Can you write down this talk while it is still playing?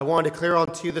I want to declare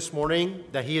unto you this morning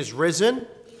that he is risen.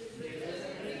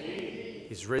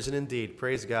 He's risen indeed.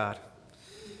 Praise God.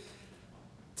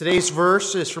 Today's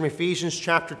verse is from Ephesians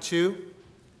chapter 2,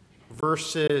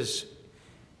 verses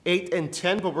 8 and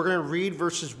 10, but we're going to read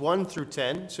verses 1 through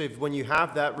 10. So when you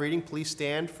have that reading, please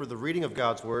stand for the reading of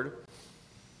God's word.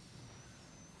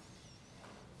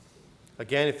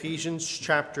 Again, Ephesians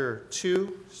chapter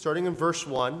 2, starting in verse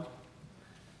 1,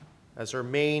 as our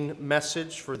main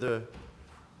message for the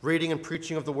reading and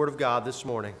preaching of the Word of God this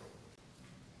morning.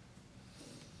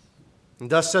 And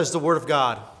thus says the Word of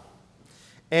God,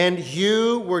 "And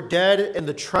you were dead in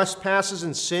the trespasses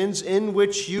and sins in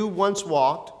which you once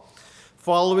walked,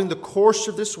 following the course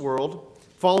of this world,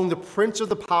 following the prince of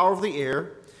the power of the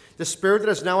air, the spirit that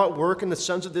is now at work in the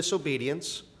sons of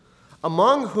disobedience,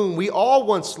 among whom we all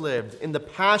once lived in the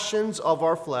passions of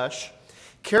our flesh,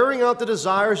 carrying out the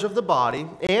desires of the body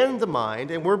and the mind,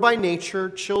 and were by nature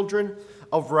children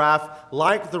of wrath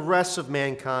like the rest of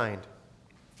mankind.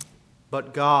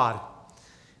 But God,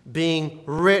 being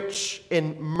rich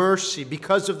in mercy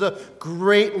because of the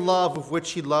great love with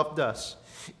which he loved us,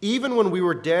 even when we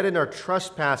were dead in our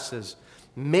trespasses,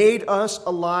 made us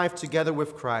alive together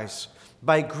with Christ.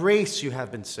 By grace you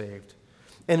have been saved,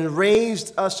 and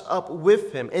raised us up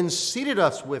with him, and seated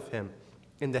us with him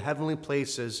in the heavenly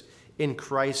places in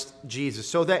Christ Jesus,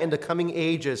 so that in the coming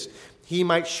ages he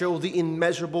might show the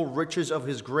immeasurable riches of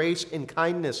his grace and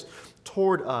kindness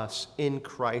toward us in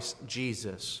Christ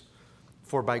Jesus.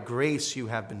 For by grace you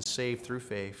have been saved through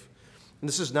faith. And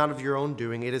this is not of your own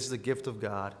doing, it is the gift of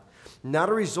God, not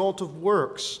a result of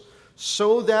works,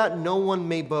 so that no one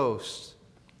may boast.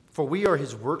 For we are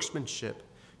his workmanship,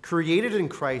 created in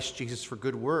Christ Jesus for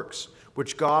good works,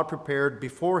 which God prepared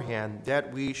beforehand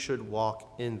that we should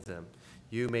walk in them."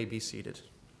 You may be seated.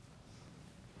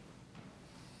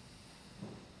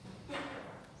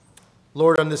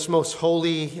 Lord, on this most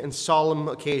holy and solemn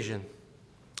occasion,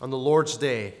 on the Lord's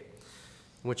Day,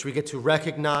 in which we get to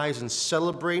recognize and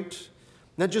celebrate,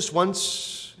 not just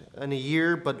once in a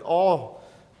year, but all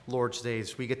Lord's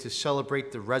Days, we get to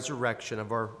celebrate the resurrection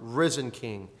of our risen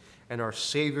King and our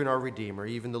Savior and our Redeemer,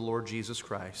 even the Lord Jesus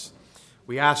Christ.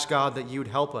 We ask, God, that you would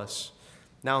help us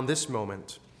now in this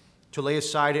moment to lay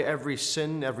aside every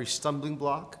sin, every stumbling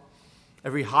block,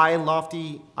 every high and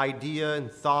lofty idea and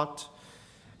thought,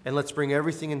 and let's bring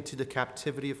everything into the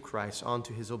captivity of Christ,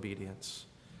 onto his obedience.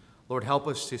 Lord, help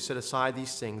us to set aside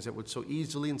these things that would so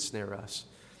easily ensnare us,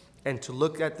 and to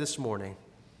look at this morning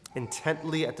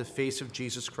intently at the face of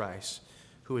Jesus Christ,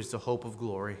 who is the hope of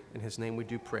glory. In his name we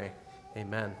do pray.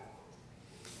 Amen.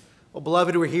 Well,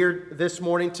 beloved, we're here this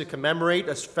morning to commemorate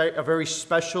a very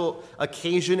special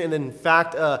occasion, and in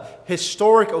fact, a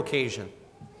historic occasion.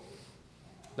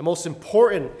 The most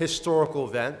important historical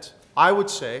event, I would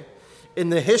say, in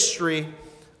the history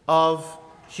of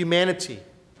humanity.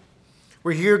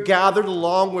 We're here gathered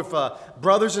along with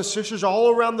brothers and sisters all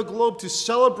around the globe to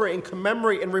celebrate and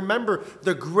commemorate and remember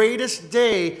the greatest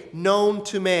day known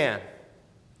to man,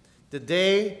 the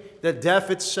day that death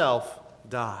itself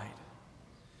died.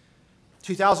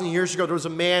 2,000 years ago, there was a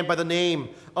man by the name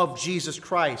of Jesus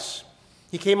Christ.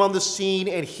 He came on the scene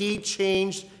and he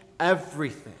changed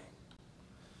everything.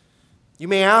 You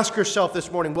may ask yourself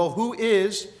this morning, well, who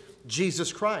is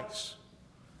Jesus Christ?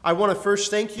 I want to first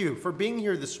thank you for being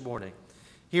here this morning,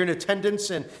 here in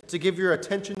attendance, and to give your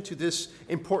attention to this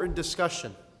important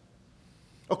discussion.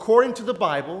 According to the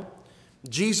Bible,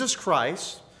 Jesus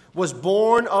Christ was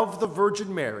born of the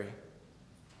Virgin Mary.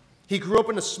 He grew up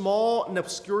in a small and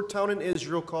obscure town in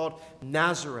Israel called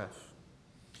Nazareth.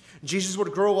 Jesus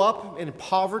would grow up in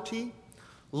poverty,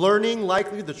 learning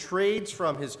likely the trades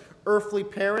from his earthly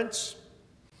parents,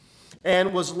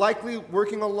 and was likely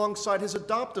working alongside his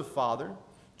adoptive father,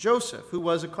 Joseph, who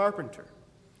was a carpenter.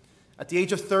 At the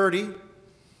age of 30,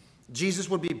 Jesus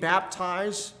would be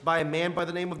baptized by a man by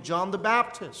the name of John the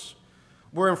Baptist,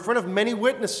 where in front of many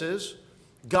witnesses,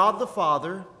 God the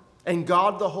Father and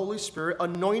God the Holy Spirit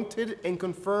anointed and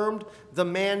confirmed the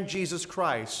man Jesus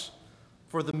Christ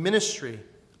for the ministry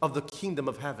of the kingdom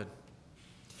of heaven.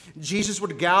 Jesus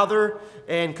would gather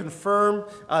and confirm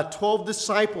 12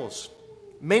 disciples,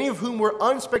 many of whom were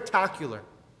unspectacular,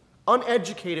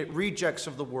 uneducated rejects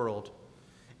of the world,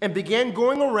 and began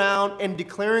going around and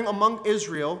declaring among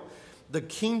Israel, the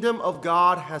kingdom of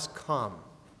God has come.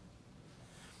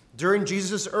 During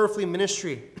Jesus' earthly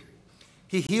ministry,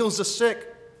 he heals the sick.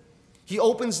 He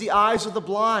opens the eyes of the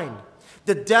blind.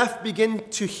 The deaf begin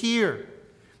to hear.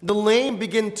 The lame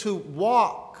begin to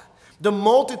walk. The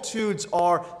multitudes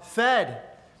are fed.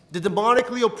 The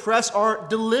demonically oppressed are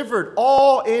delivered,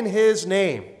 all in his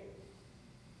name.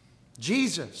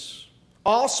 Jesus,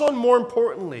 Also, and more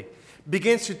importantly,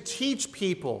 begins to teach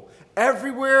people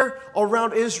everywhere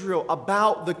around Israel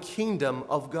about the kingdom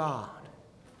of God.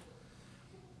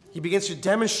 He begins to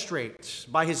demonstrate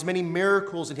by his many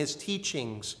miracles and his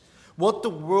teachings what the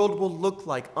world will look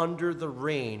like under the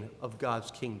reign of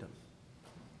God's kingdom.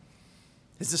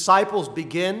 His disciples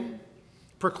begin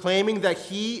proclaiming that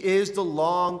he is the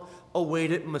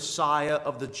long-awaited Messiah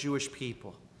of the Jewish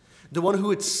people, the one who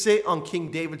would sit on King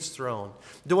David's throne,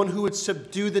 the one who would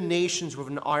subdue the nations with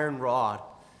an iron rod.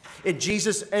 And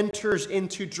Jesus enters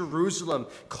into Jerusalem,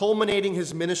 culminating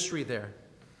his ministry there,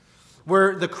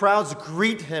 where the crowds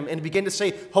greet him and begin to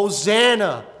say,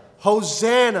 "Hosanna,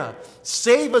 Hosanna,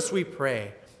 save us, we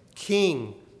pray,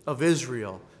 King of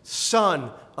Israel,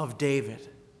 Son of David."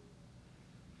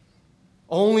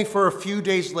 Only for a few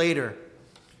days later,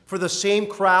 for the same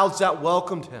crowds that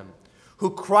welcomed him, who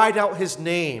cried out his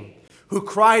name, who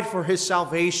cried for his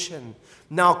salvation,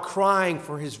 now crying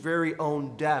for his very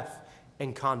own death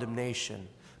and condemnation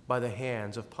by the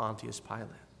hands of Pontius Pilate.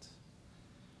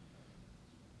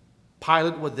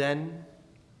 Pilate would then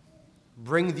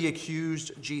bring the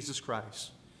accused Jesus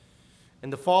Christ,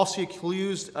 and the falsely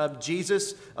accused of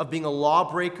Jesus of being a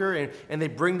lawbreaker, and they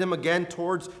bring them again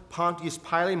towards Pontius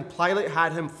Pilate, and Pilate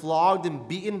had him flogged and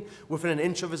beaten within an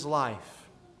inch of his life.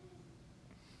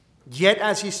 Yet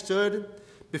as he stood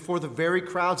before the very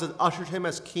crowds that ushered him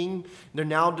as king, they're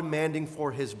now demanding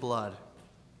for his blood.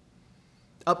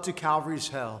 Up to Calvary's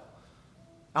Hill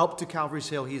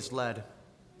he is led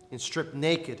and stripped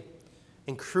naked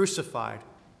and crucified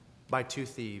by two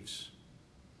thieves.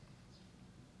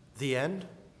 The end?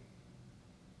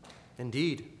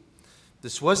 Indeed,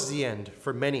 this was the end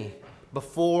for many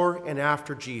before and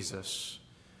after Jesus.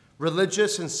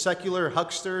 Religious and secular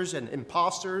hucksters and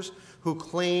impostors who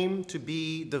claim to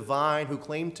be divine, who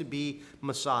claim to be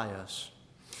messiahs.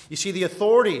 You see, the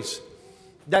authorities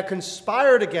that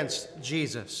conspired against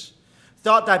Jesus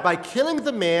thought that by killing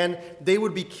the man, they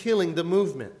would be killing the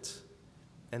movement.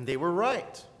 And they were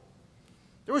right.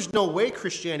 There was no way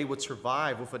Christianity would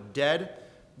survive with a dead,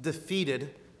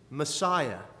 defeated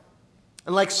Messiah.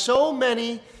 And like so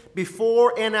many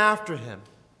before and after him,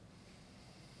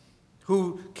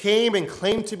 who came and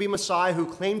claimed to be Messiah, who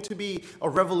claimed to be a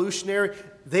revolutionary,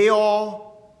 they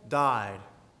all died.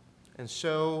 And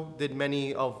so did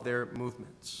many of their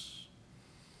movements.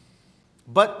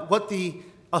 But what the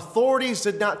authorities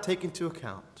did not take into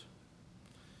account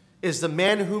is the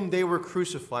man whom they were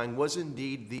crucifying was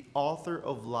indeed the author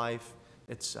of life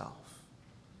itself.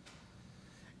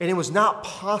 And it was not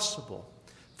possible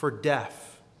for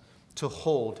death to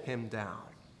hold him down.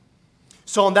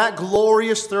 So on that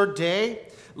glorious third day,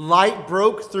 light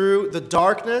broke through the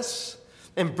darkness,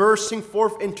 and bursting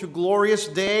forth into glorious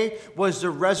day was the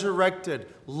resurrected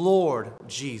Lord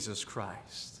Jesus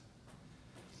Christ.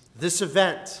 This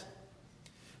event,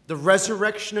 the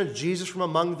resurrection of Jesus from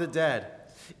among the dead,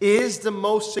 is the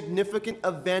most significant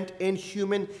event in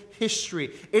human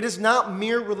history. It is not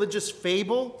mere religious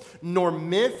fable, nor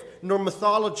myth, nor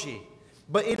mythology,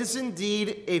 but it is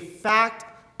indeed a fact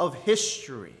of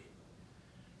history.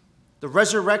 The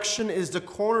resurrection is the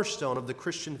cornerstone of the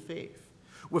Christian faith.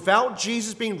 Without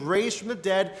Jesus being raised from the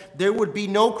dead, there would be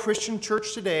no Christian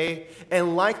church today,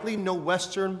 and likely no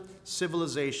Western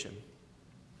civilization.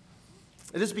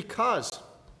 It is because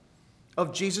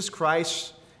of Jesus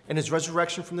Christ and his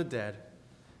resurrection from the dead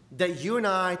that you and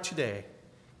I today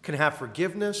can have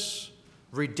forgiveness,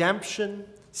 redemption,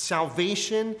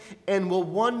 salvation, and will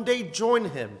one day join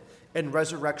him in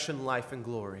resurrection life and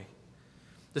glory.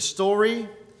 The story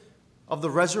of the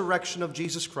resurrection of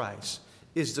Jesus Christ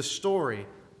is the story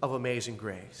of amazing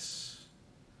grace.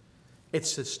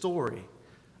 It's the story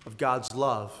of God's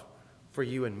love for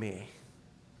you and me.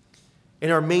 In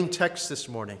our main text this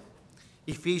morning,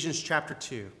 Ephesians chapter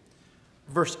 2,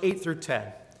 verse 8 through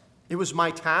 10. It was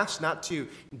my task not to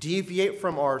deviate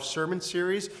from our sermon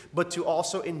series, but to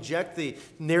also inject the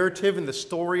narrative and the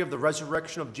story of the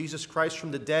resurrection of Jesus Christ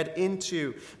from the dead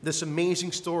into this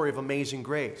amazing story of amazing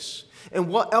grace. And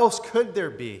what else could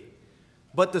there be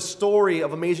but the story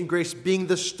of amazing grace being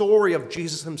the story of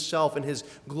Jesus himself and his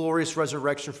glorious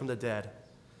resurrection from the dead?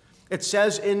 It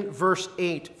says in verse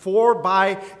 8, "For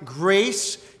by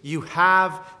grace you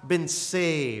have been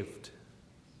saved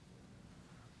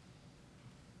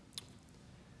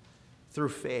through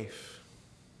faith."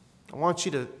 I want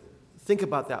you to think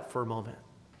about that for a moment.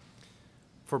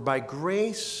 For by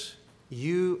grace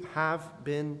you have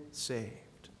been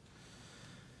saved.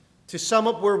 To sum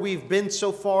up where we've been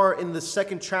so far in the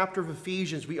second chapter of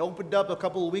Ephesians, we opened up a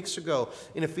couple of weeks ago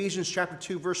in Ephesians chapter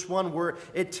 2, verse 1, where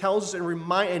it tells us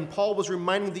and Paul was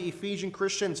reminding the Ephesian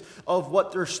Christians of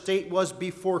what their state was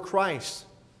before Christ.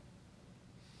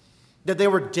 That they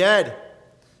were dead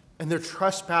in their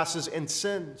trespasses and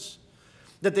sins.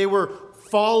 That they were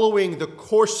following the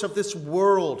course of this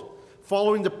world,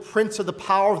 following the prince of the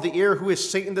power of the air, who is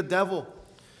Satan the devil.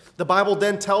 The Bible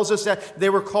then tells us that they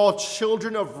were called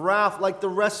children of wrath like the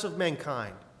rest of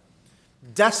mankind.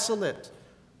 Desolate,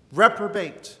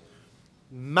 reprobate,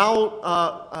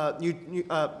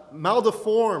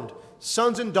 maldeformed,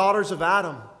 sons and daughters of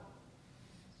Adam.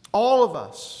 All of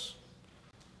us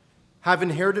have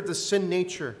inherited the sin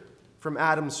nature from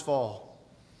Adam's fall.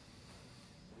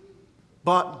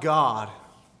 But God,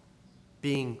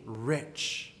 being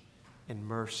rich in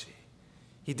mercy,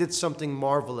 He did something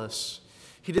marvelous.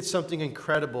 He did something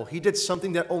incredible. He did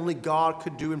something that only God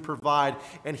could do and provide,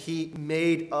 and He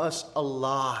made us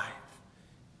alive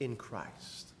in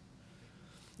Christ.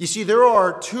 You see, there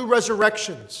are two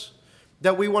resurrections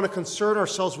that we want to concern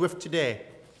ourselves with today.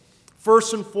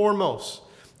 First and foremost,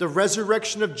 the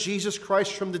resurrection of Jesus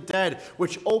Christ from the dead,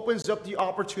 which opens up the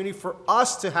opportunity for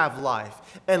us to have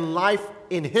life, and life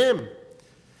in Him.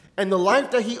 And the life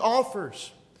that He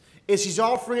offers is He's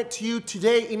offering it to you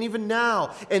today and even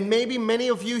now. And maybe many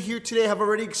of you here today have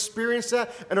already experienced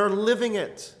that and are living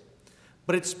it.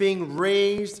 But it's being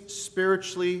raised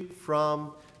spiritually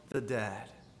from the dead.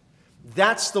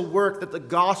 That's the work that the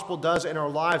gospel does in our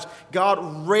lives.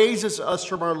 God raises us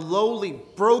from our lowly,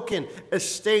 broken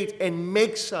estate and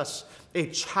makes us a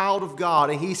child of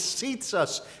God. And He seats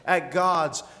us at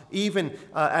God's, even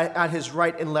at His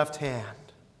right and left hand,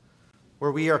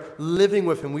 where we are living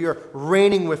with Him, we are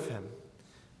reigning with Him,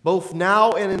 both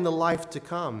now and in the life to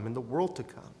come, in the world to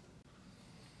come.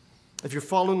 If you're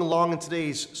following along in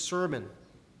today's sermon,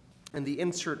 and the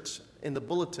insert in the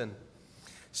bulletin,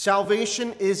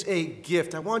 salvation is a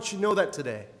gift. I want you to know that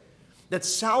today, that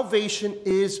salvation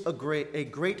is a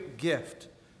great gift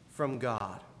from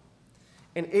God.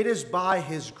 And it is by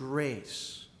His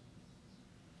grace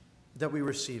that we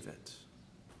receive it.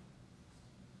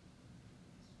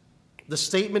 The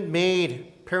statement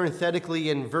made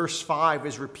parenthetically in verse 5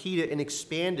 is repeated and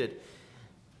expanded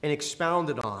and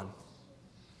expounded on.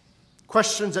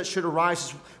 Questions that should arise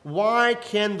is, why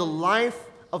can the life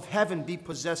of heaven be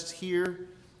possessed here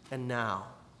and now?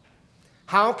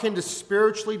 How can the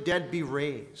spiritually dead be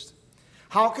raised?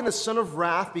 How can a son of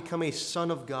wrath become a son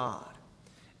of God?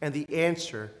 And the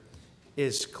answer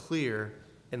is clear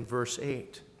in verse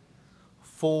 8.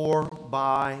 For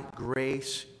by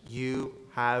grace you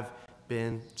have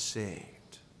been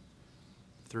saved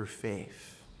through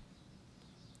faith.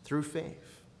 Through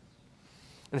faith.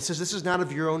 And it says this is not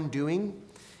of your own doing.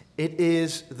 It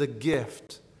is the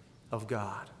gift of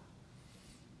God.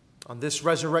 On this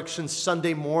Resurrection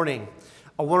Sunday morning,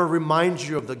 I want to remind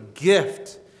you of the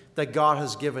gift that God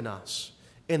has given us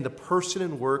in the person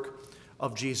and work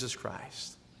of Jesus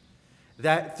Christ.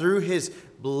 That through His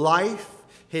life,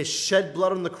 His shed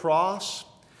blood on the cross,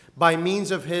 by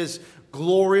means of His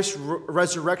glorious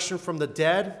resurrection from the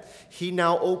dead, He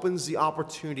now opens the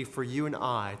opportunity for you and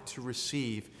I to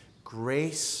receive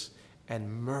grace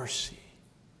and mercy.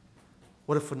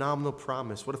 What a phenomenal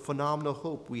promise. What a phenomenal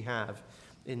hope we have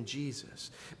in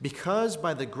Jesus. Because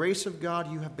by the grace of God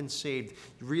you have been saved,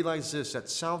 you realize this, that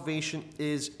salvation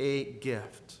is a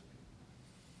gift.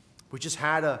 We just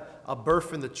had a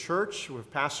birth in the church with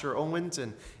Pastor Owens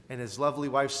and his lovely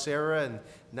wife Sarah, and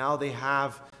now they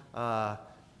have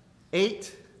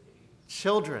 8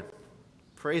 children.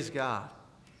 Praise God.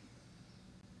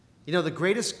 You know, the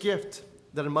greatest gift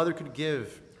that a mother could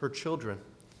give her children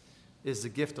is the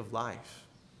gift of life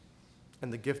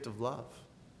and the gift of love.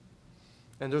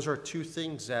 And those are two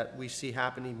things that we see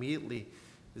happen immediately,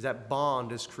 is that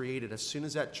bond is created as soon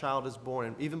as that child is born,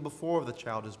 and even before the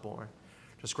child is born.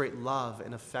 Just great love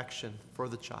and affection for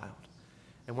the child.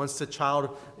 And once the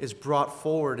child is brought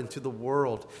forward into the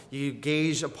world, you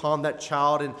gaze upon that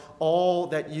child, and all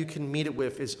that you can meet it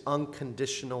with is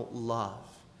unconditional love,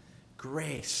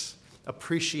 grace,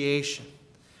 appreciation.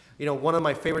 You know, one of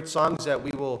my favorite songs that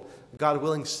we will, God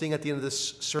willing, sing at the end of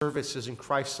this service is In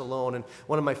Christ Alone. And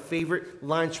one of my favorite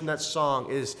lines from that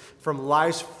song is, from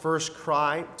life's first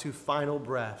cry to final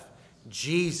breath,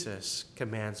 Jesus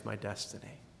commands my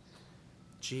destiny.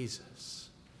 Jesus.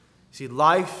 See,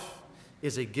 life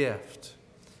is a gift.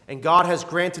 And God has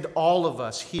granted all of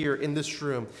us here in this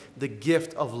room the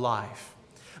gift of life.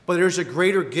 But there's a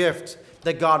greater gift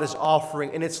that God is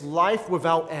offering, and it's life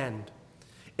without end.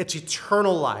 It's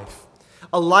eternal life.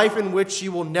 a life in which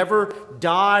you will never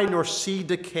die nor see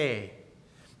decay.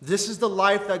 This is the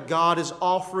life that God is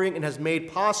offering and has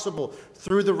made possible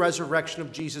through the resurrection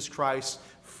of Jesus Christ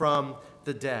from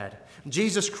the dead.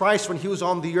 Jesus Christ, when he was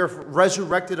on the earth,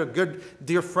 resurrected a good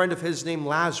dear friend of his named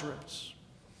Lazarus.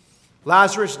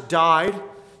 Lazarus died.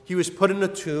 He was put in a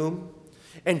tomb.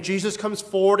 And Jesus comes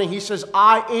forward and he says,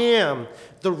 I am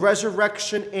the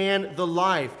resurrection and the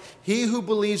life. He who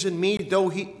believes in me, though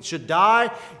he should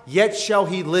die, yet shall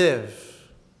he live.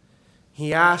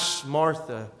 He asks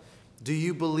Martha, do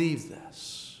you believe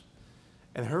this?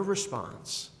 And her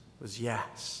response was,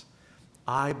 yes,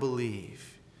 I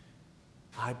believe.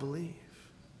 I believe.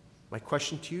 My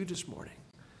question to you this morning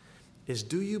is,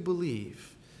 do you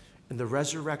believe in the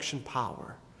resurrection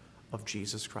power of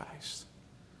Jesus Christ?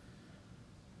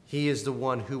 He is the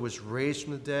one who was raised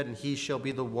from the dead, and he shall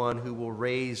be the one who will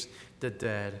raise the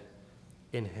dead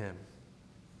in him.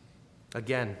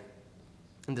 Again,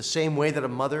 in the same way that a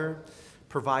mother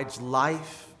provides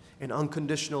life and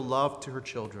unconditional love to her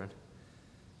children,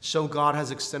 so God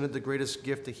has extended the greatest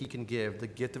gift that he can give, the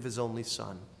gift of his only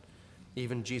Son,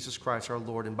 even Jesus Christ our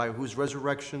Lord, and by whose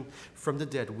resurrection from the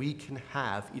dead we can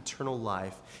have eternal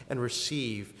life and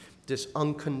receive this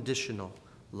unconditional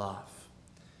love.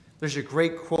 There's a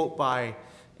great quote by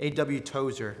A.W.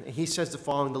 Tozer, and he says the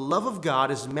following: the love of God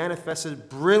is manifested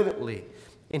brilliantly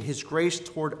in his grace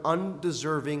toward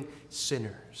undeserving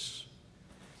sinners.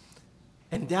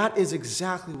 And that is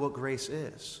exactly what grace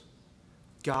is.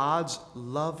 God's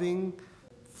love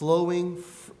flowing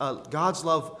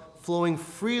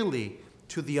freely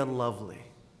to the unlovely.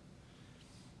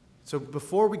 So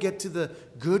before we get to the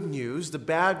good news, the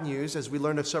bad news, as we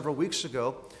learned several weeks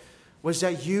ago, was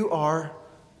that you are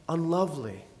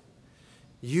unlovely.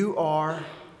 You are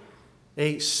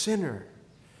a sinner.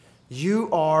 You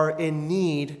are in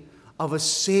need of a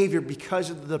Savior because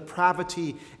of the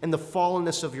depravity and the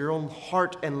fallenness of your own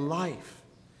heart and life.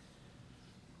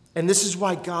 And this is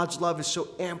why God's love is so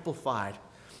amplified.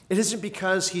 It isn't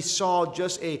because he saw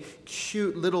just a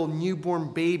cute little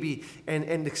newborn baby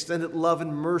and extended love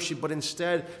and mercy, but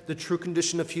instead the true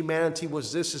condition of humanity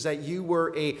was this, is that you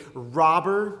were a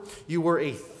robber, you were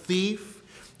a thief,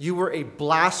 you were a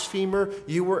blasphemer,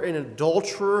 you were an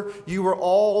adulterer, you were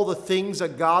all the things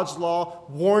that God's law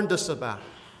warned us about.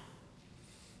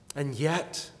 And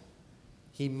yet,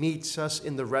 he meets us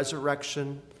in the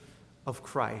resurrection of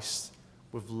Christ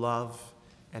with love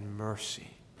and mercy,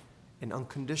 and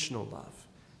unconditional love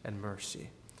and mercy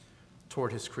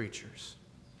toward his creatures.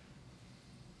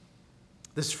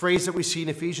 This phrase that we see in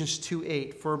Ephesians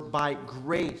 2:8, for by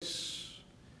grace,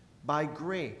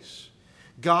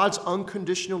 God's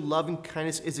unconditional loving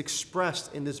kindness is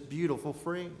expressed in this beautiful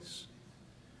phrase.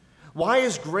 Why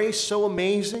is grace so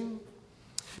amazing?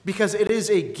 Because it is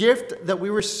a gift that we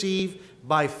receive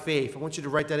by faith. I want you to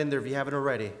write that in there if you haven't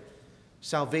already.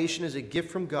 Salvation is a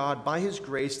gift from God by his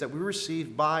grace that we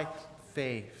receive by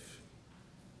faith.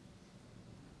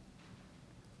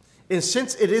 And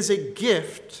since it is a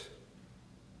gift,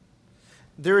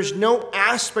 there is no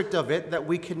aspect of it that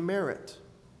we can merit.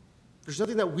 There's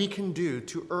nothing that we can do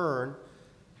to earn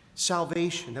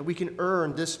salvation, that we can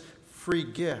earn this free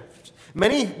gift.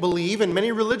 Many believe, and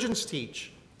many religions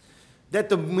teach, that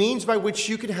the means by which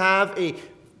you can have a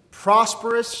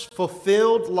prosperous,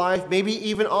 fulfilled life, maybe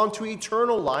even onto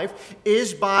eternal life,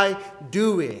 is by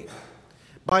doing,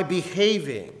 by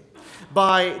behaving,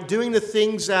 by doing the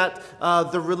things that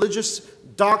the religious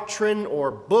doctrine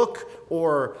or book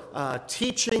or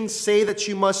teaching say that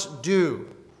you must do.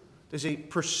 There's a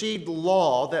perceived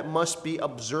law that must be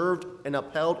observed and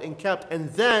upheld and kept, and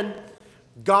then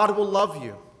God will love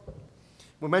you.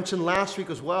 We mentioned last week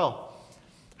as well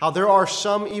how there are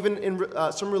some, even in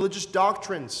some religious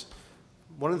doctrines.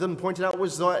 One of them pointed out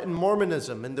was that in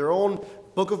Mormonism, in their own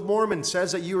Book of Mormon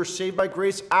says that you are saved by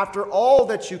grace after all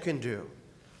that you can do.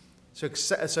 So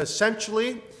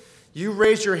essentially, you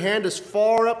raise your hand as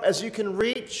far up as you can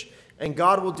reach, and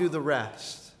God will do the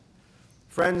rest.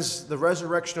 Friends, the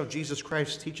resurrection of Jesus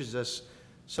Christ teaches us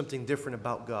something different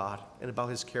about God and about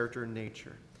his character and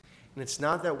nature. And it's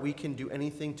not that we can do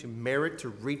anything to merit to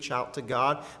reach out to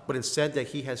God, but instead that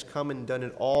he has come and done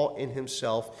it all in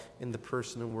himself in the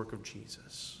person and work of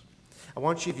Jesus. I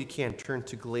want you, if you can, turn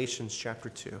to Galatians chapter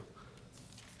 2.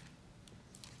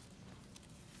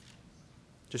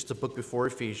 Just a book before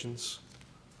Ephesians.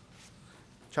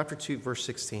 Chapter 2, verse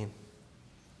 16.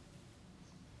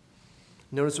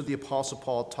 Notice what the Apostle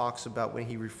Paul talks about when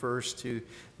he refers to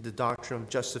the doctrine of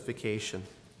justification.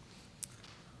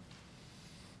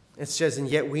 It says, and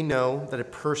yet we know that a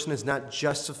person is not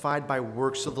justified by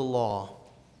works of the law,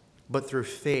 but through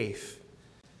faith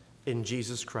in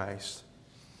Jesus Christ.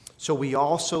 So we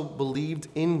also believed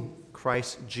in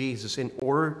Christ Jesus in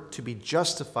order to be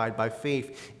justified by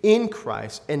faith in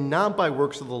Christ and not by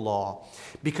works of the law.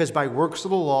 Because by works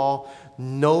of the law,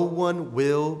 no one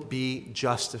will be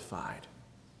justified.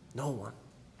 No one.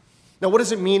 Now, what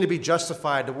does it mean to be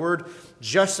justified? The word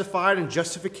justified and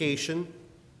justification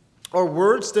are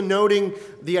words denoting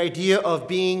the idea of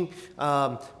being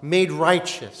made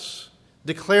righteous,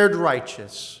 declared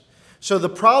righteous. So the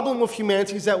problem with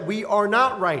humanity is that we are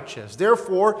not righteous.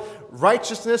 Therefore,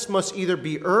 righteousness must either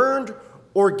be earned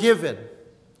or given.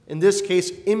 In this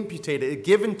case, imputed,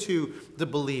 given to the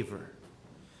believer.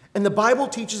 And the Bible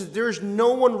teaches that there is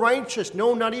no one righteous.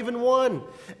 No, not even one.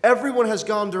 Everyone has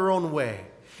gone their own way.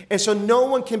 And so no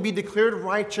one can be declared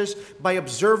righteous by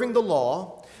observing the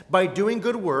law, by doing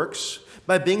good works,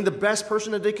 by being the best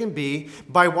person that they can be,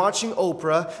 by watching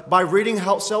Oprah, by reading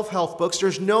self-help books.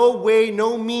 There's no way,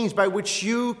 no means by which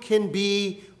you can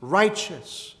be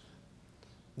righteous.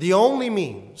 The only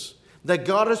means that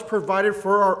God has provided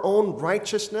for our own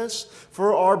righteousness,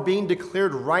 for our being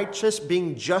declared righteous,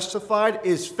 being justified,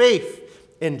 is faith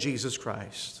in Jesus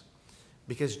Christ.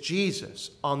 Because Jesus,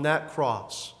 on that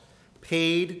cross,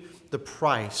 paid the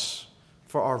price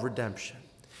for our redemption.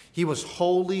 He was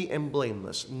holy and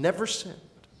blameless, never sinned,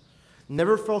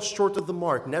 never fell short of the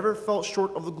mark, never fell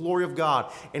short of the glory of God,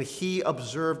 and he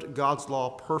observed God's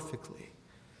law perfectly.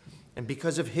 And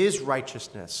because of his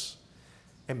righteousness,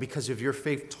 and because of your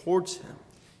faith towards him,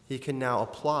 he can now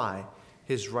apply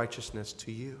his righteousness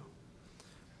to you.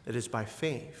 It is by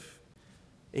faith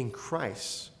in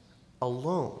Christ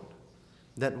alone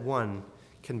that one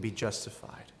can be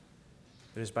justified.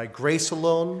 It is by grace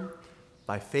alone,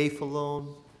 by faith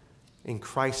alone, in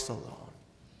Christ alone,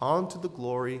 unto the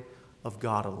glory of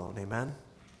God alone. Amen?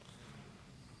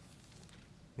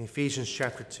 In Ephesians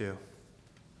chapter 2,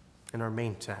 in our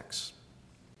main text,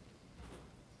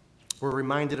 we're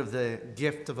reminded of the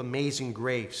gift of amazing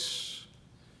grace.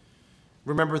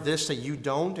 Remember this, that you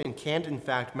don't and can't, in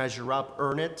fact, measure up,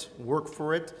 earn it, work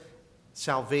for it.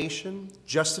 Salvation,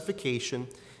 justification,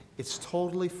 it's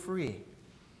totally free.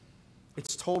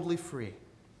 It's totally free.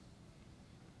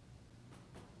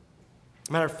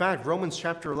 Matter of fact, Romans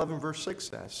chapter 11, verse 6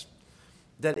 says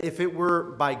that if it were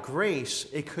by grace,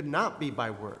 it could not be by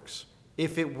works.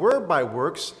 If it were by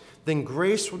works, then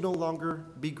grace would no longer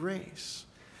be grace.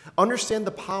 Understand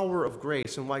the power of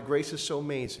grace and why grace is so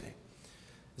amazing.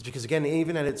 It's because, again,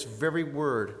 even at its very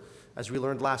word, as we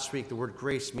learned last week, the word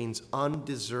grace means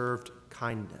undeserved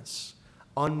kindness,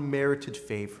 unmerited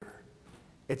favor.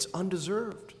 It's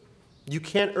undeserved. You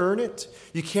can't earn it.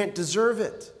 You can't deserve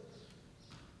it.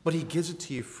 But he gives it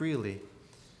to you freely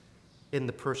in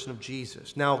the person of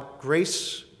Jesus. Now,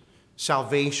 grace,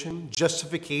 salvation,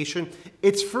 justification,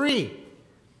 it's free,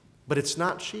 but it's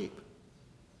not cheap.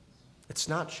 It's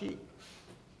not cheap.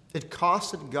 It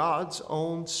costed God's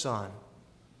own Son.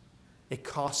 It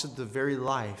costed the very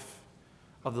life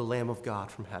of the Lamb of God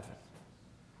from heaven.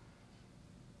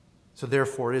 So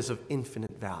therefore, it is of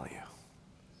infinite value.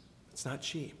 It's not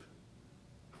cheap.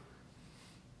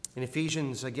 In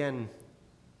Ephesians, again,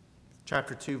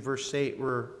 chapter 2, verse 8,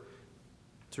 we're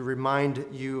to remind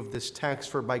you of this text,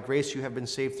 for by grace you have been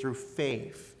saved through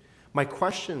faith. My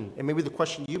question, and maybe the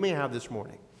question you may have this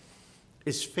morning,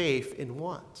 is faith in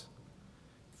what?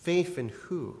 Faith in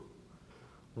who?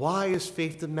 Why is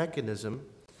faith the mechanism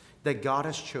that God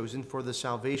has chosen for the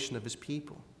salvation of his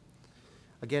people?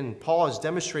 Again, Paul is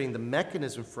demonstrating the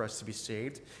mechanism for us to be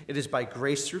saved. It is by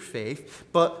grace through faith.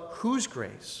 But whose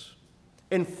grace?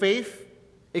 And faith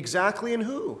exactly in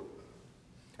who?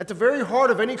 At the very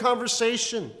heart of any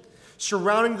conversation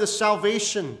surrounding the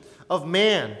salvation of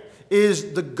man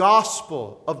is the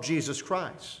gospel of Jesus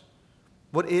Christ.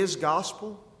 What is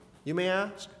gospel, you may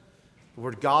ask? The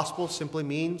word gospel simply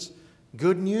means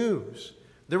good news.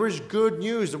 There is good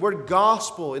news. The word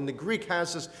gospel in the Greek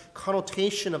has this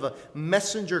connotation of a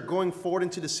messenger going forward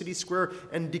into the city square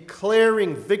and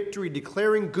declaring victory,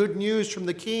 declaring good news from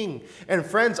the king. And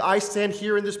friends, I stand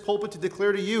here in this pulpit to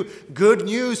declare to you good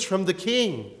news from the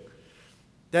king.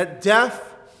 That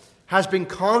death has been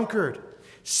conquered.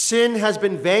 Sin has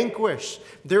been vanquished.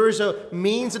 There is a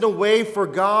means and a way for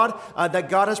God that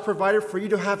God has provided for you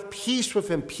to have peace with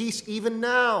him, peace even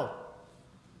now.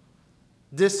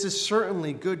 This is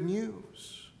certainly good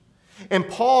news. And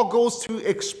Paul goes to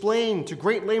explain to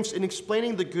great lengths in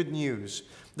explaining the good news,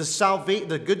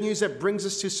 the good news that brings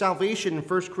us to salvation in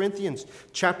 1 Corinthians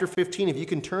chapter 15. If you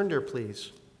can turn there,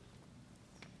 please.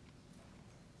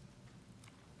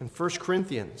 In 1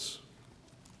 Corinthians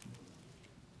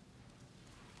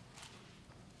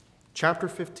chapter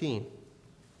 15.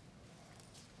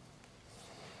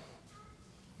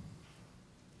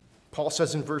 Paul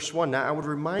says in verse 1, "Now I would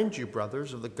remind you,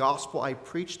 brothers, of the gospel I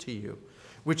preached to you,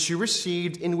 which you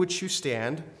received, in which you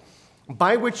stand,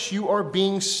 by which you are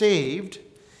being saved,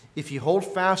 if you hold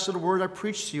fast to the word I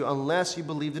preached to you, unless you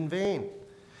believed in vain.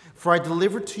 For I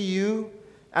delivered to you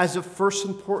as of first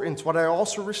importance what I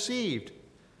also received."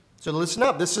 So listen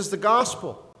up. This is the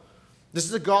gospel. This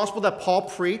is the gospel that Paul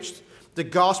preached, the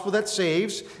gospel that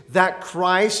saves, that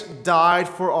Christ died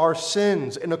for our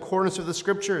sins in accordance with the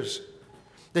Scriptures,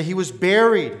 that he was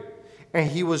buried and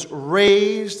he was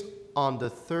raised on the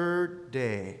third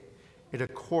day in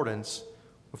accordance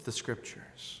with the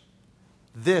Scriptures.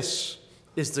 This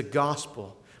is the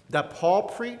gospel that Paul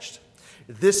preached.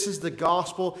 This is the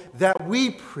gospel that we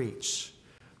preach,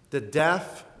 the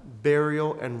death,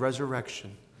 burial, and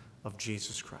resurrection of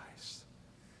Jesus Christ.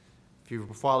 If you're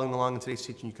following along in today's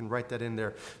teaching, you can write that in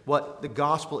there. What the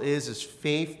gospel is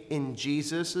faith in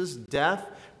Jesus' death,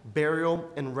 burial,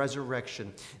 and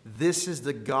resurrection. This is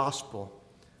the gospel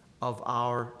of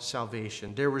our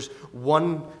salvation. There was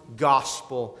one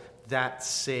gospel that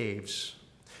saves.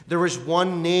 There is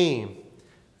one name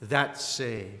that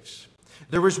saves.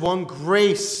 There is one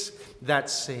grace that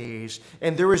saves.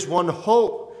 And there is one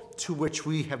hope to which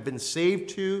we have been saved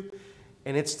to,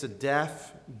 and it's the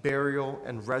death, burial,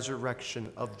 and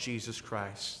resurrection of Jesus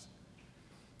Christ.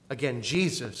 Again,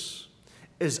 Jesus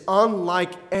is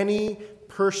unlike any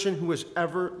person who has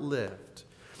ever lived.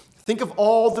 Think of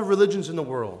all the religions in the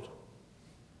world.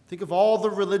 Think of all the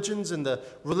religions and the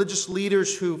religious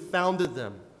leaders who founded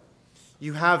them.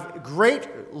 You have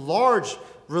great, large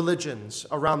religions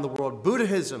around the world: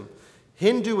 Buddhism,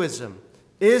 Hinduism,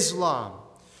 Islam.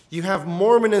 You have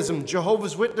Mormonism,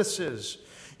 Jehovah's Witnesses.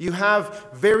 You have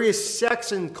various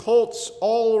sects and cults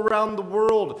all around the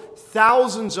world,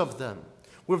 thousands of them,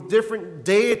 with different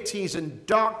deities and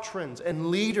doctrines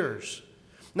and leaders.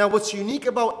 Now, what's unique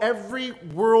about every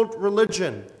world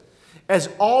religion is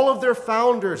all of their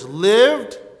founders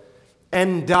lived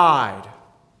and died.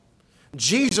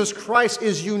 Jesus Christ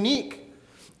is unique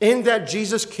in that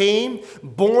Jesus came,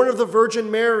 born of the Virgin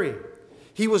Mary.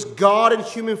 He was God in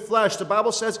human flesh. The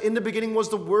Bible says, in the beginning was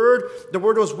the Word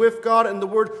was with God, and the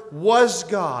Word was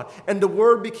God. And the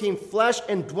Word became flesh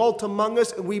and dwelt among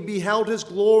us, and we beheld His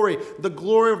glory, the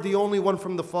glory of the only one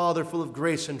from the Father, full of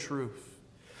grace and truth.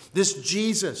 This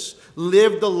Jesus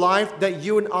lived the life that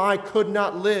you and I could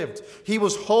not live. He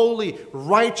was holy,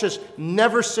 righteous,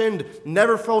 never sinned,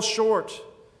 never fell short.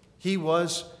 He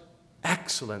was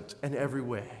excellent in every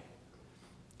way.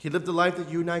 He lived the life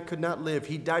that you and I could not live.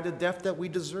 He died the death that we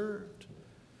deserved.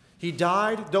 He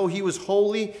died, though he was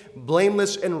holy,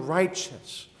 blameless, and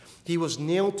righteous. He was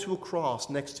nailed to a cross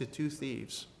next to two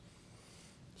thieves.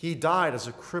 He died as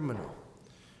a criminal.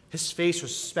 His face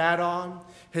was spat on.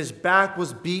 His back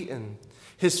was beaten.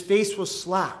 His face was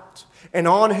slapped. And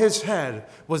on his head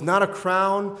was not a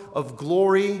crown of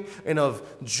glory and of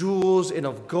jewels and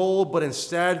of gold, but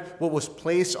instead what was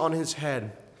placed on his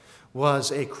head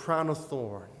was a crown of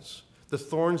thorns. The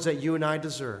thorns that you and I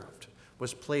deserved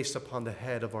was placed upon the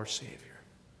head of our Savior.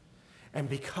 And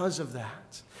because of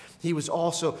that, he was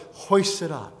also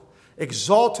hoisted up,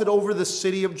 exalted over the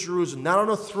city of Jerusalem, not on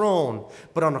a throne,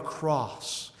 but on a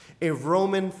cross, a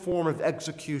Roman form of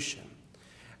execution.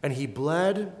 And he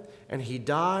bled and he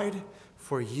died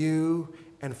for you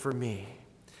and for me.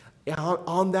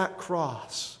 On that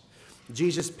cross,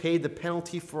 Jesus paid the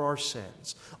penalty for our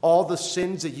sins. All the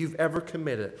sins that you've ever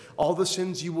committed, all the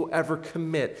sins you will ever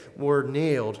commit, were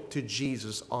nailed to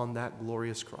Jesus on that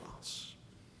glorious cross.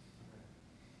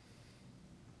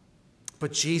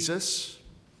 But Jesus,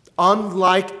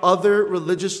 unlike other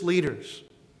religious leaders,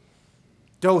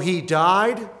 though he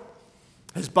died,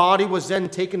 his body was then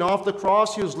taken off the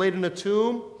cross. He was laid in a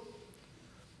tomb.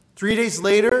 3 days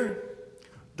later,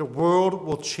 the world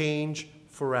will change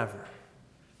forever.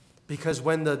 Because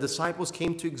when the disciples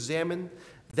came to examine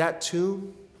that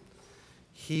tomb,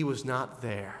 he was not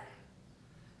there.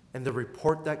 And the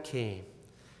report that came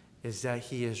is that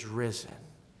he is risen.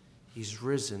 He's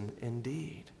risen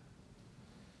indeed.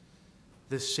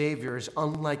 This Savior is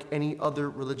unlike any other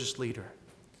religious leader.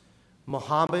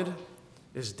 Muhammad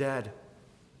is dead.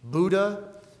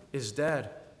 Buddha is dead.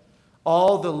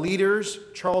 All the leaders,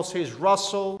 Charles Hayes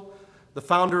Russell, the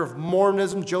founder of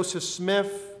Mormonism, Joseph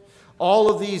Smith,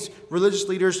 all of these religious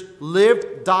leaders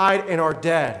lived, died, and are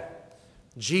dead.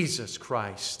 Jesus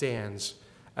Christ stands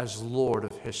as Lord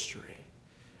of history.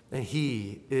 And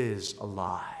he is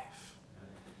alive.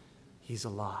 He's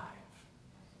alive.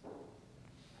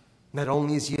 Not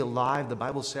only is he alive, the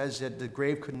Bible says that the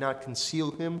grave could not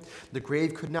conceal him. The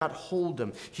grave could not hold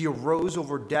him. He arose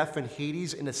over death and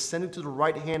Hades and ascended to the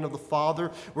right hand of the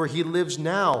Father, where he lives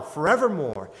now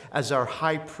forevermore as our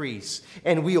high priest.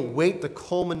 And we await the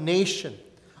culmination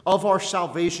of our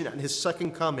salvation at his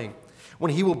second coming,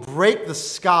 when he will break the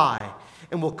sky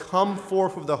and will come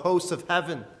forth with the hosts of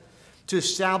heaven to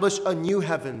establish a new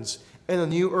heavens and a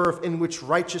new earth in which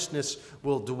righteousness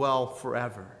will dwell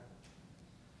forever.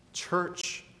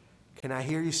 Church, can I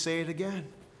hear you say it again?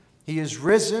 He is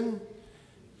risen.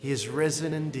 He is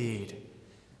risen indeed.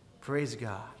 Praise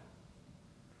God.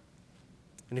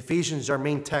 In Ephesians, our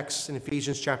main text in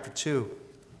Ephesians chapter 2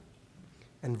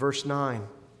 and verse 9,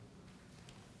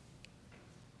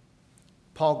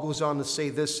 Paul goes on to say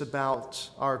this about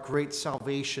our great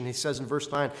salvation. He says in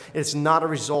verse 9, it's not a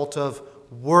result of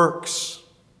works.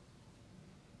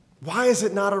 Why is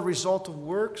it not a result of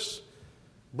works?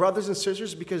 Brothers and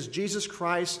sisters, because Jesus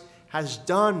Christ has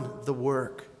done the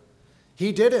work.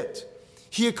 He did it.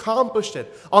 He accomplished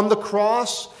it. On the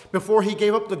cross, before he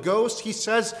gave up the ghost, he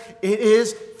says, it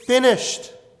is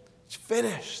finished. It's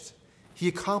finished. He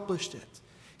accomplished it.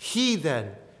 He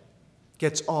then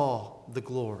gets all the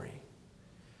glory.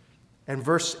 And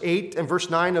verse 8 and verse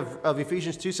 9 of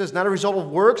Ephesians 2 says, not a result of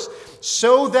works,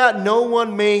 so that no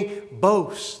one may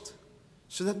boast.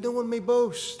 So that no one may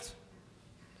boast.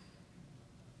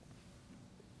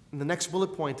 In the next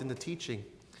bullet point in the teaching,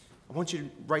 I want you to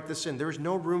write this in. There is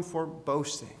no room for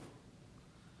boasting.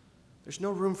 There's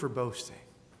no room for boasting.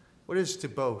 What is to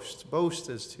boast? Boast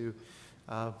is to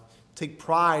take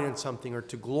pride in something or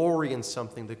to glory in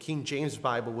something. The King James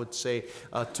Bible would say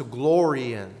to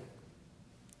glory in,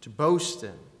 to boast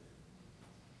in.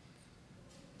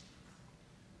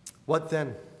 What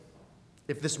then?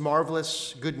 If this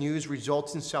marvelous good news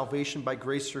results in salvation by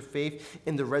grace or faith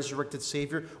in the resurrected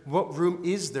Savior, what room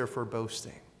is there for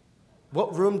boasting?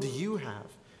 What room do you have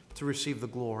to receive the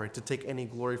glory, to take any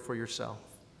glory for yourself?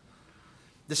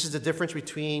 This is the difference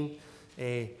between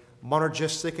a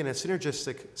monergistic and a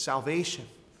synergistic salvation.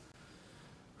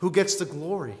 Who gets the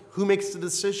glory? Who makes the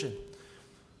decision?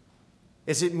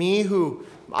 Is it me who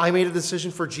I made a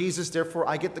decision for Jesus, therefore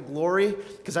I get the glory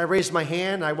because I raised my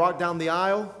hand and I walked down the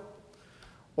aisle?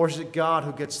 Or is it God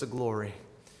who gets the glory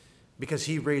because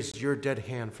he raised your dead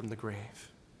hand from the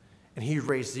grave and he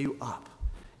raised you up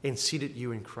and seated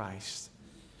you in Christ?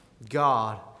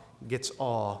 God gets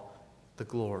all the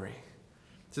glory.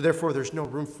 So therefore, there's no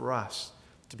room for us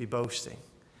to be boasting.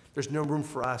 There's no room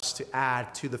for us to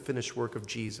add to the finished work of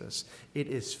Jesus. It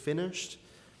is finished,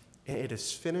 and it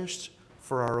is finished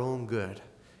for our own good,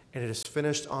 and it is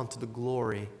finished unto the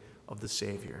glory of the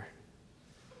Savior.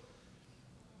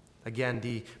 Again,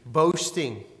 the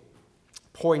boasting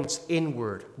points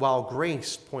inward, while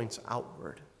grace points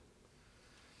outward.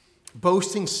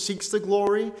 Boasting seeks the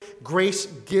glory, grace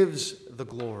gives the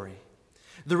glory.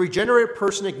 The regenerate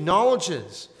person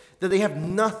acknowledges that they have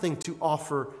nothing to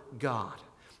offer God.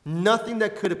 Nothing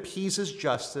that could appease his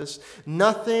justice,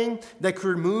 nothing that could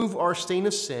remove our stain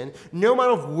of sin. No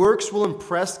amount of works will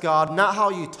impress God, not how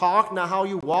you talk, not how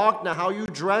you walk, not how you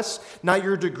dress, not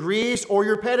your degrees or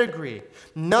your pedigree.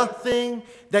 Nothing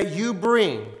that you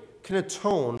bring can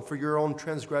atone for your own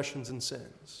transgressions and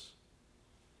sins.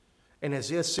 In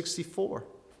Isaiah 64,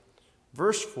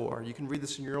 verse 4, you can read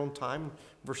this in your own time,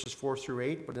 verses 4 through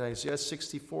 8, but in Isaiah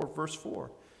 64, verse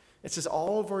 4, it says,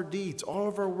 all of our deeds, all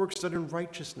of our works done in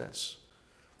righteousness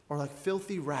are like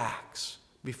filthy rags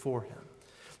before him.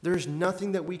 There is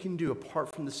nothing that we can do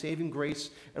apart from the saving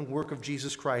grace and work of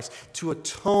Jesus Christ to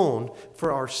atone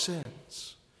for our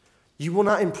sins. You will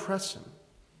not impress him.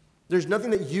 There's nothing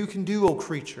that you can do, O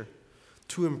creature,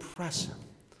 to impress him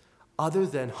other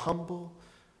than humble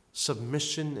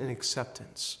submission and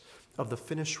acceptance of the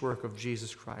finished work of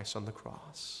Jesus Christ on the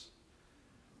cross.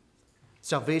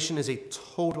 Salvation is a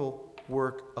total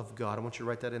work of God. I want you to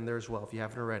write that in there as well if you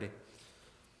haven't already.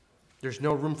 There's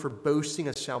no room for boasting,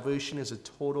 as salvation is a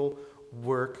total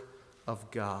work of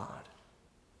God.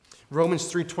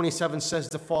 Romans 3:27 says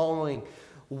the following,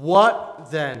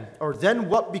 what then? Or then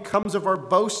what becomes of our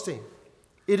boasting?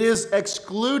 It is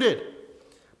excluded.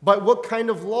 By what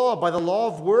kind of law? By the law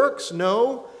of works?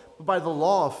 No, but by the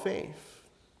law of faith.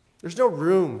 There's no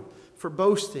room for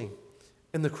boasting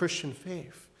in the Christian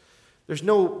faith. There's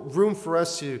no room for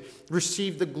us to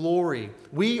receive the glory.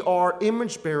 We are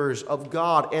image bearers of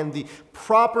God, and the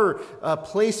proper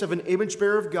place of an image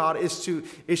bearer of God is to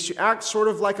act sort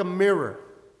of like a mirror.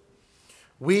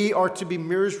 We are to be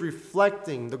mirrors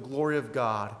reflecting the glory of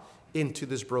God into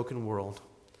this broken world.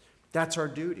 That's our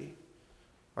duty.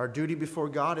 Our duty before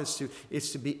God is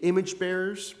to be image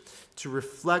bearers, to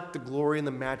reflect the glory and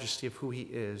the majesty of who he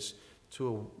is to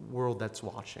a world that's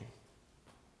watching.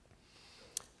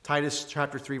 Titus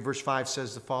chapter 3, verse 5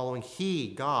 says the following: He,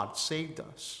 God, saved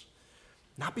us,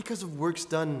 not because of works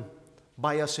done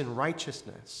by us in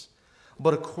righteousness,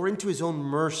 but according to his own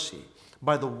mercy,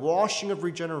 by the washing of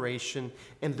regeneration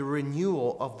and the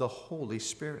renewal of the Holy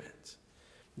Spirit.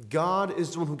 God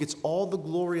is the one who gets all the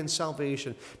glory and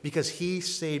salvation because he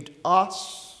saved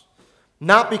us,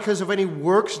 not because of any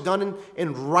works done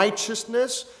in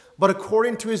righteousness, but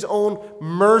according to his own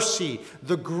mercy,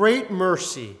 the great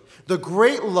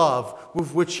love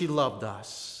with which he loved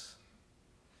us.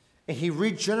 And he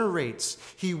regenerates,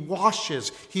 he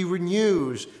washes, he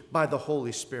renews by the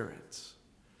Holy Spirit.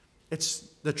 It's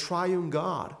the triune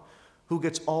God who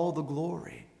gets all the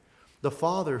glory. The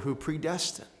Father who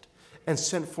predestined and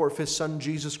sent forth his Son,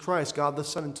 Jesus Christ, God the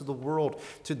Son, into the world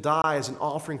to die as an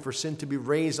offering for sin, to be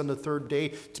raised on the third day,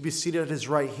 to be seated at his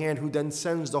right hand, who then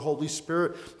sends the Holy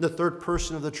Spirit, the third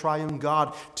person of the triune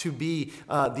God, to be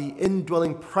the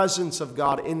indwelling presence of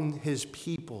God in his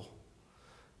people.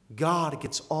 God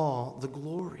gets all the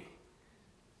glory.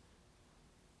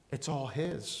 It's all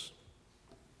his.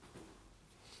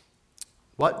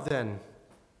 What then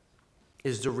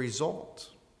is the result?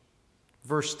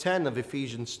 Verse 10 of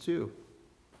Ephesians 2.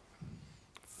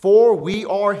 For we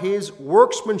are his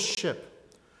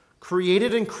workmanship,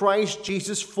 created in Christ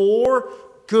Jesus for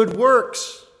good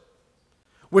works,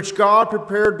 which God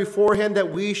prepared beforehand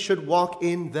that we should walk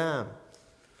in them.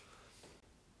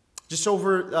 Just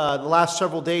over the last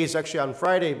several days, actually on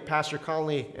Friday, Pastor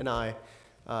Conley and I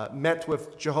met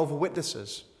with Jehovah's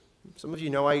Witnesses. Some of you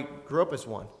know I grew up as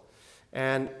one.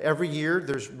 And every year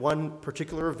there's one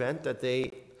particular event that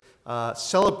they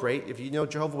celebrate. If you know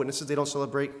Jehovah's Witnesses, they don't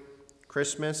celebrate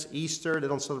Christmas, Easter, they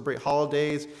don't celebrate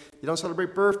holidays, they don't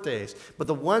celebrate birthdays. But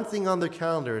the one thing on their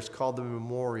calendar is called the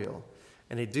memorial.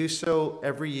 And they do so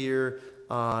every year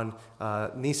on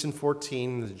Nisan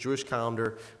 14, the Jewish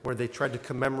calendar, where they try to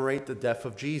commemorate the death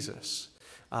of Jesus.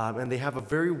 And they have a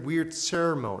very weird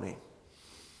ceremony.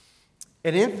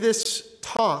 And in this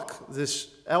talk this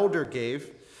elder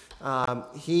gave,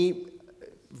 he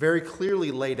very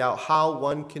clearly laid out how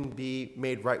one can be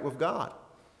made right with God.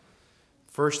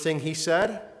 First thing he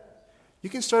said, you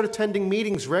can start attending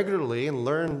meetings regularly and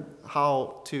learn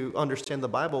how to understand the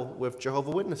Bible with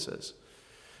Jehovah's Witnesses.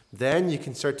 Then you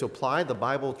can start to apply the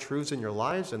Bible truths in your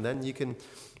lives, and then you can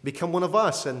become one of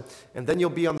us, and then you'll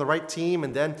be on the right team,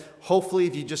 and then hopefully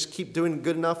if you just keep doing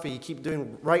good enough and you keep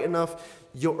doing right enough,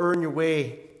 you'll earn your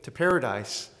way to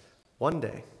paradise one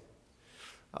day.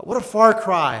 What a far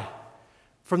cry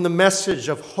from the message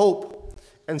of hope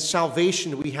and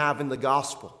salvation we have in the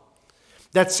gospel.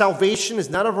 That salvation is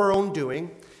not of our own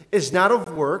doing, is not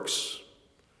of works,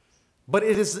 but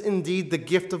it is indeed the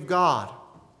gift of God.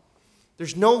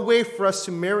 There's no way for us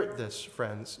to merit this,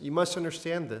 friends. You must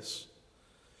understand this.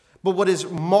 But what is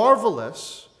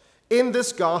marvelous in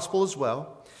this gospel as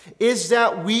well is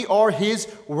that we are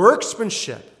his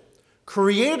workmanship,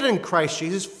 created in Christ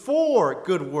Jesus for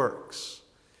good works.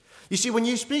 You see, when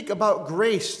you speak about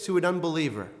grace to an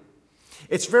unbeliever,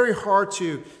 it's very hard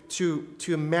to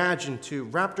imagine, to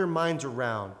wrap their minds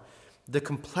around the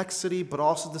complexity, but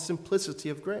also the simplicity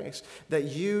of grace. That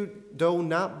you, though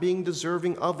not being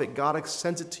deserving of it, God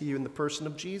extends it to you in the person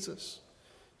of Jesus.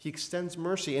 He extends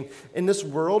mercy. And in this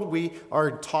world, we are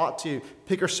taught to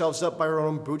pick ourselves up by our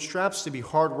own bootstraps, to be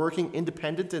hardworking,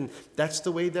 independent, and that's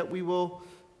the way that we will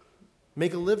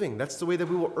make a living. That's the way that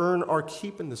we will earn our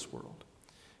keep in this world.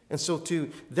 And so to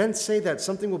then say that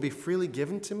something will be freely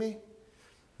given to me,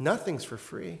 nothing's for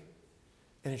free.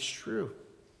 And it's true.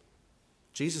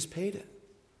 Jesus paid it,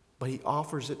 but he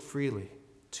offers it freely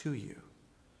to you.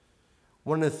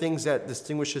 One of the things that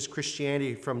distinguishes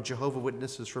Christianity from Jehovah's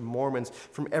Witnesses, from Mormons,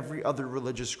 from every other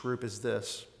religious group is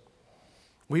this.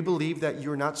 We believe that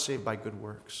you are not saved by good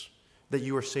works, that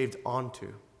you are saved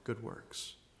onto good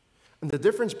works. And the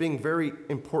difference being very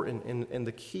important, and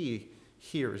the key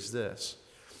here is this,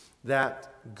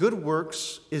 that good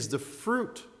works is the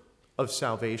fruit of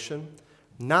salvation,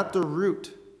 not the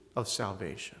root of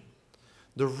salvation.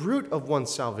 The root of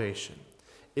one's salvation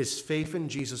is faith in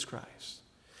Jesus Christ.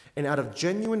 And out of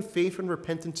genuine faith and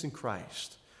repentance in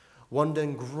Christ, one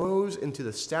then grows into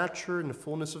the stature and the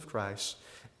fullness of Christ,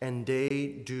 and they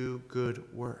do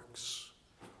good works.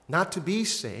 Not to be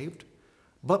saved,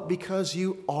 but because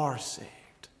you are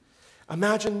saved.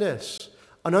 Imagine this.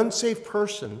 An unsaved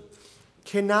person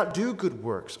cannot do good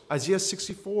works. Isaiah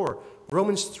 64,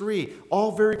 Romans 3,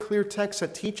 all very clear texts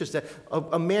that teach us that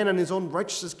a man in his own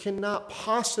righteousness cannot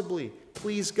possibly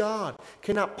please God,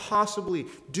 cannot possibly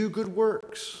do good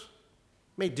works.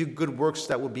 May do good works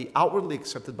that will be outwardly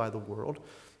accepted by the world.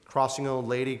 Crossing an old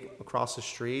lady across the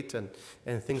street and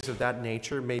things of that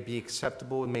nature may be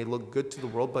acceptable and may look good to the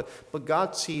world, but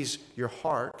God sees your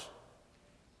heart.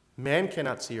 Man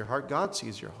cannot see your heart. God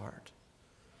sees your heart.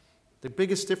 The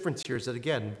biggest difference here is that,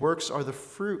 again, works are the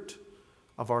fruit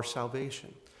of our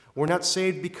salvation. We're not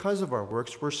saved because of our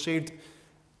works. We're saved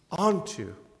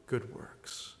onto good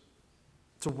works.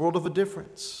 It's a world of a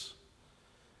difference.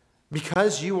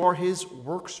 Because you are his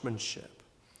workmanship.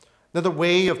 Another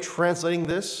way of translating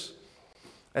this,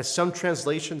 as some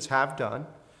translations have done,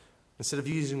 instead of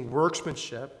using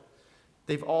workmanship,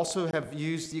 they've also have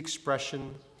used the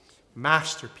expression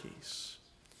masterpiece.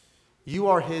 You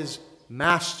are his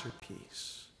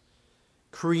masterpiece,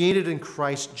 created in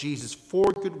Christ Jesus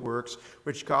for good works,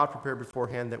 which God prepared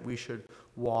beforehand that we should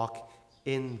walk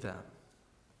in them.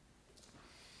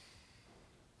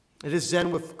 It is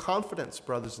then with confidence,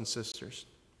 brothers and sisters,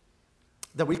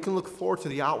 that we can look forward to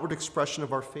the outward expression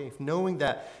of our faith, knowing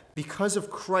that because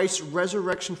of Christ's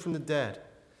resurrection from the dead,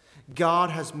 God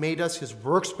has made us his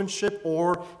workmanship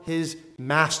or his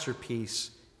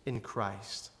masterpiece in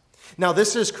Christ. Now,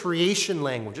 this is creation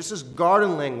language. This is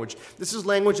garden language. This is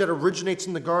language that originates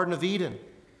in the Garden of Eden.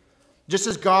 Just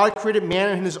as God created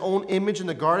man in his own image in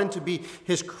the garden to be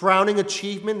his crowning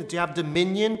achievement, to have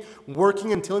dominion,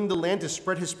 working and tilling the land to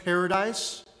spread his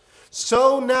paradise,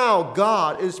 so now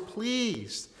God is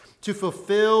pleased to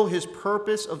fulfill his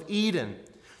purpose of Eden,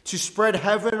 to spread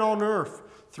heaven on earth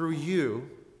through you,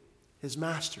 his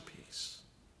masterpiece.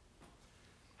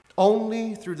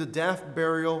 Only through the death,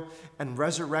 burial, and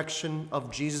resurrection of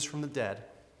Jesus from the dead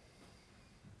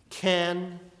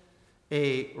can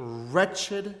a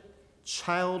wretched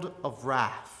child of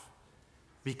wrath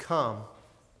become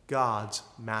God's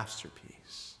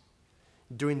masterpiece,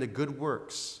 doing the good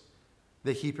works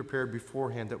that he prepared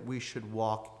beforehand that we should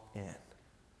walk in.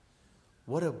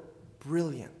 What a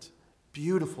brilliant,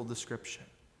 beautiful description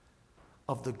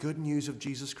of the good news of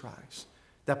Jesus Christ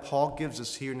that Paul gives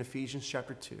us here in Ephesians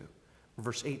chapter 2,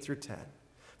 verse 8 through 10.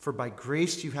 For by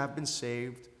grace you have been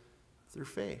saved through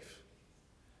faith.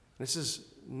 This is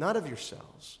not of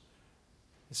yourselves.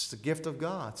 This is the gift of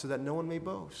God, so that no one may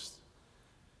boast.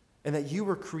 And that you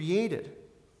were created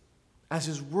as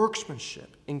his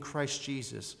workmanship in Christ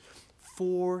Jesus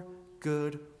for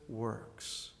good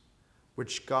works,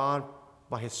 which God,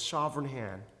 by his sovereign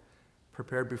hand,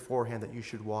 prepared beforehand that you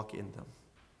should walk in them.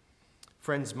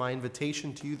 Friends, my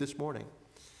invitation to you this morning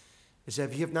is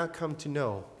that if you have not come to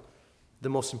know the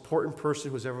most important person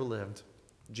who has ever lived,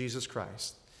 Jesus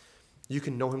Christ, you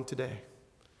can know him today.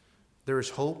 There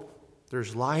is hope,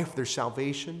 there's life, there's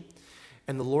salvation,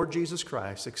 and the Lord Jesus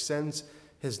Christ extends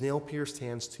his nail-pierced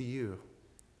hands to you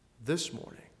this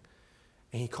morning.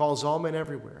 And he calls all men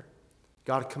everywhere.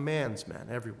 God commands men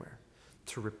everywhere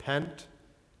to repent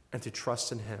and to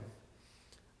trust in him.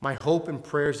 My hope and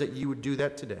prayer is that you would do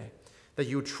that today, that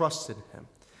you would trust in him.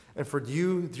 And for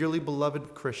you, dearly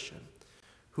beloved Christian,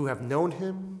 who have known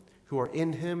him, who are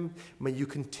in him, may you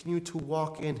continue to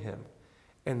walk in him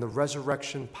and the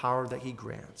resurrection power that he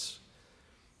grants.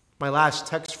 My last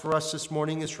text for us this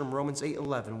morning is from Romans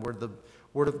 8:11, where the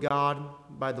Word of God,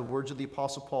 by the words of the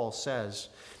Apostle Paul, says,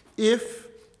 if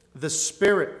the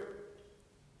Spirit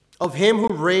of him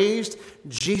who raised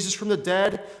Jesus from the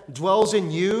dead dwells in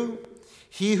you,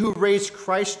 he who raised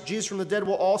Christ Jesus from the dead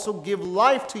will also give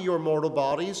life to your mortal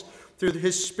bodies through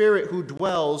his Spirit who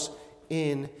dwells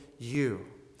in you.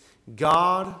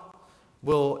 God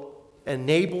will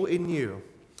enable in you,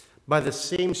 by the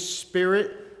same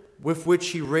Spirit with which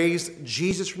he raised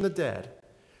Jesus from the dead,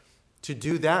 to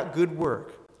do that good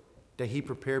work that he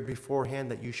prepared beforehand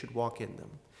that you should walk in them.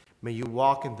 May you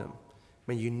walk in them.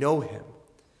 May you know him.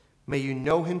 May you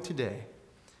know him today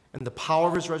and the power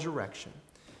of his resurrection,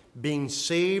 being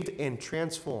saved and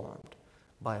transformed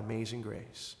by amazing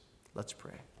grace. Let's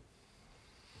pray.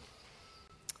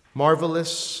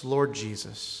 Marvelous Lord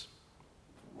Jesus,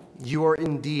 you are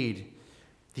indeed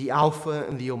the Alpha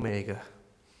and the Omega,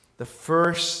 the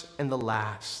first and the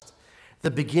last,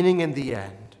 the beginning and the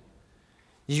end.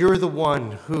 You're the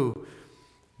one who,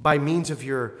 by means of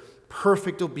your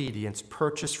perfect obedience,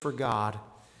 purchased for God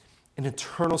an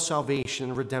eternal salvation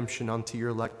and redemption unto your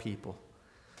elect people.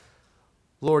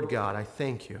 Lord God, I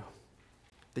thank you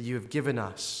that you have given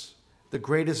us the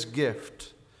greatest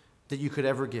gift that you could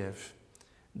ever give,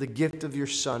 the gift of your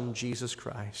Son, Jesus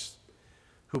Christ,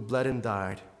 who bled and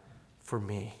died for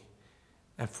me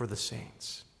and for the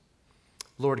saints.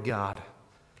 Lord God,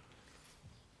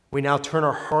 We now turn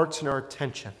our hearts and our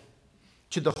attention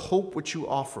to the hope which you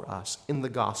offer us in the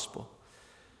gospel,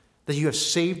 that you have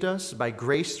saved us by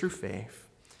grace through faith,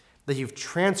 that you've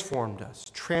transformed us,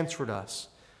 transferred us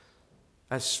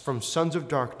as from sons of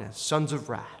darkness, sons of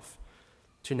wrath,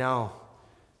 to now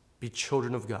be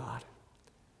children of God,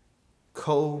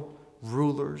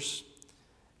 co-rulers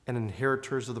and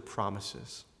inheritors of the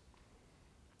promises.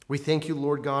 We thank you,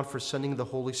 Lord God, for sending the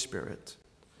Holy Spirit,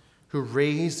 who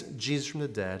raised Jesus from the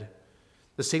dead,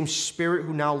 the same Spirit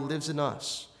who now lives in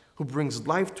us, who brings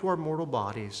life to our mortal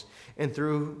bodies, and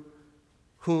through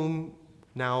whom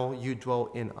now you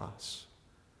dwell in us.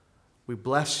 We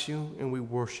bless you and we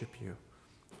worship you,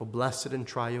 O blessed and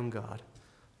triune God,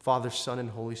 Father, Son, and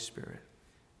Holy Spirit.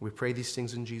 We pray these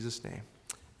things in Jesus' name.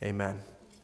 Amen.